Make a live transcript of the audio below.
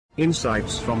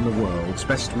Insights from the world's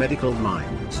best medical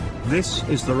minds. This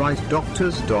is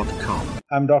therightdoctors.com.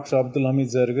 I'm Dr. Abdul Hamid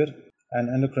Zargar, an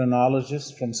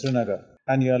endocrinologist from Srinagar,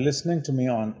 and you are listening to me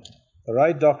on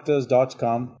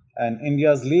therightdoctors.com, and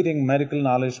India's leading medical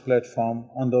knowledge platform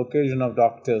on the occasion of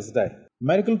Doctors' Day.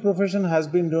 Medical profession has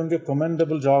been doing a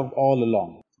commendable job all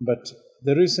along, but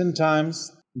during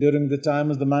the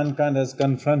times the mankind has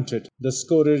confronted the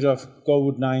scourge of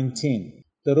COVID-19,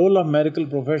 the role of medical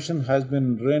profession has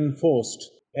been reinforced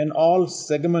in all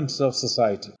segments of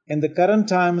society. In the current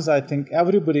times, I think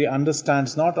everybody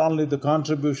understands not only the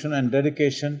contribution and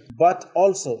dedication, but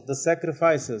also the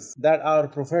sacrifices that our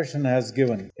profession has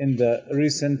given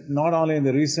not only in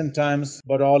the recent times,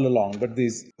 but all along. But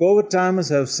these COVID times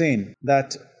have seen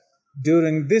that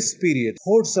during this period,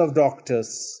 hordes of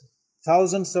doctors,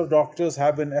 thousands of doctors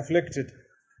have been afflicted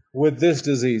with this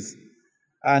disease.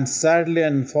 And sadly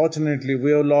and unfortunately,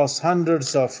 we have lost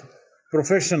hundreds of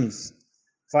professionals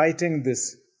fighting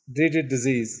this dreaded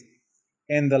disease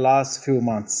in the last few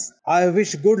months. I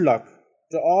wish good luck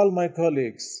to all my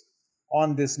colleagues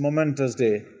on this momentous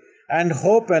day and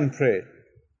hope and pray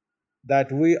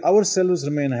that we ourselves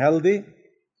remain healthy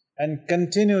and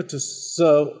continue to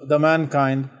serve the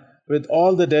mankind with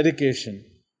all the dedication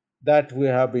that we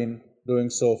have been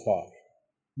doing so far.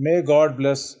 May God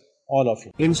bless all of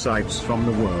you. Insights from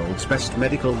the world's best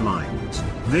medical minds.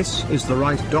 This is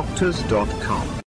therightdoctors.com.